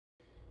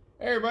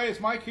Hey everybody, it's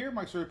Mike here,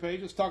 Mike's Story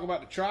Page. Let's talk about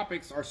the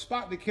tropics. Our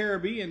spot in the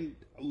Caribbean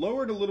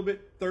lowered a little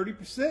bit,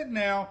 30%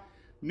 now.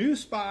 New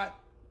spot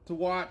to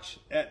watch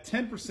at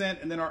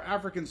 10%, and then our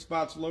African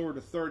spots lower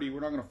to 30.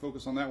 We're not going to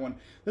focus on that one.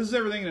 This is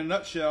everything in a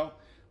nutshell.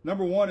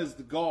 Number one is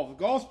the Gulf.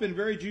 The Gulf's been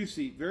very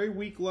juicy, very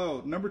weak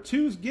low. Number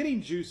two is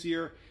getting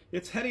juicier.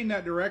 It's heading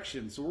that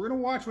direction. So we're going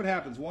to watch what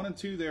happens. 1 and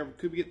 2 there.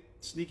 Could we get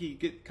sneaky,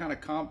 get kind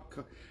of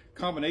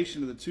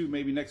combination of the two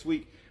maybe next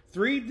week.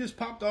 3 just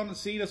popped on the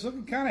scene. It's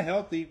looking kind of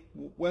healthy.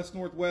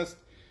 West-northwest,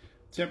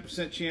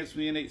 10% chance for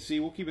the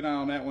NHC. We'll keep an eye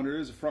on that one. There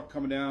is a front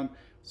coming down.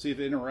 See if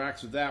it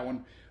interacts with that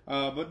one.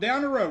 But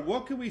down the road,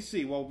 what could we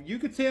see? Well,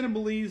 Yucatan and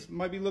Belize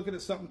might be looking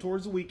at something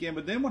towards the weekend.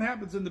 But then what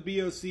happens in the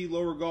BOC,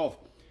 lower Gulf?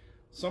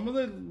 Some of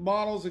the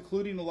models,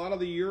 including a lot of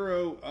the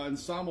Euro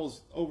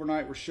ensembles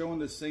overnight, were showing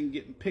this thing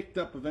getting picked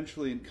up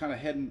eventually and kind of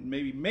heading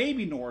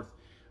maybe north.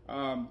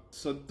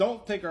 So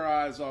don't take our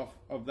eyes off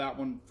of that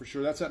one for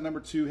sure. That's at number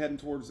 2 heading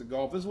towards the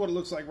Gulf. This is what it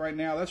looks like right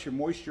now. That's your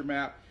moisture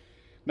map.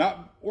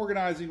 Not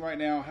organizing right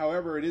now.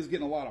 However, it is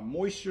getting a lot of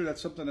moisture.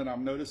 That's something that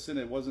I'm noticing.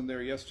 It wasn't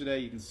there yesterday.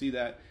 You can see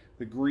that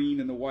the green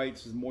and the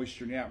whites is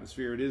moisture in the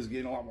atmosphere. It is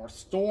getting a lot more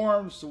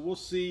storms. So we'll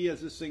see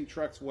as this thing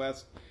treks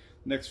west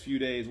next few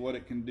days what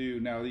it can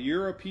do. Now the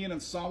European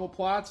ensemble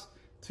plots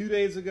 2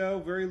 days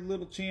ago, very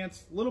little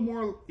chance. A little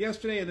more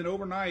yesterday, and then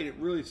overnight it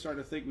really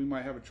started to think we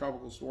might have a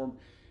tropical storm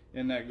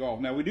in that Gulf.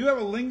 Now we do have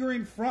a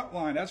lingering front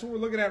line. That's what we're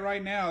looking at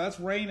right now. That's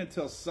rain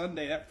until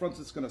Sunday. That front's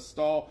just going to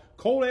stall.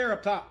 Cold air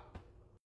up top.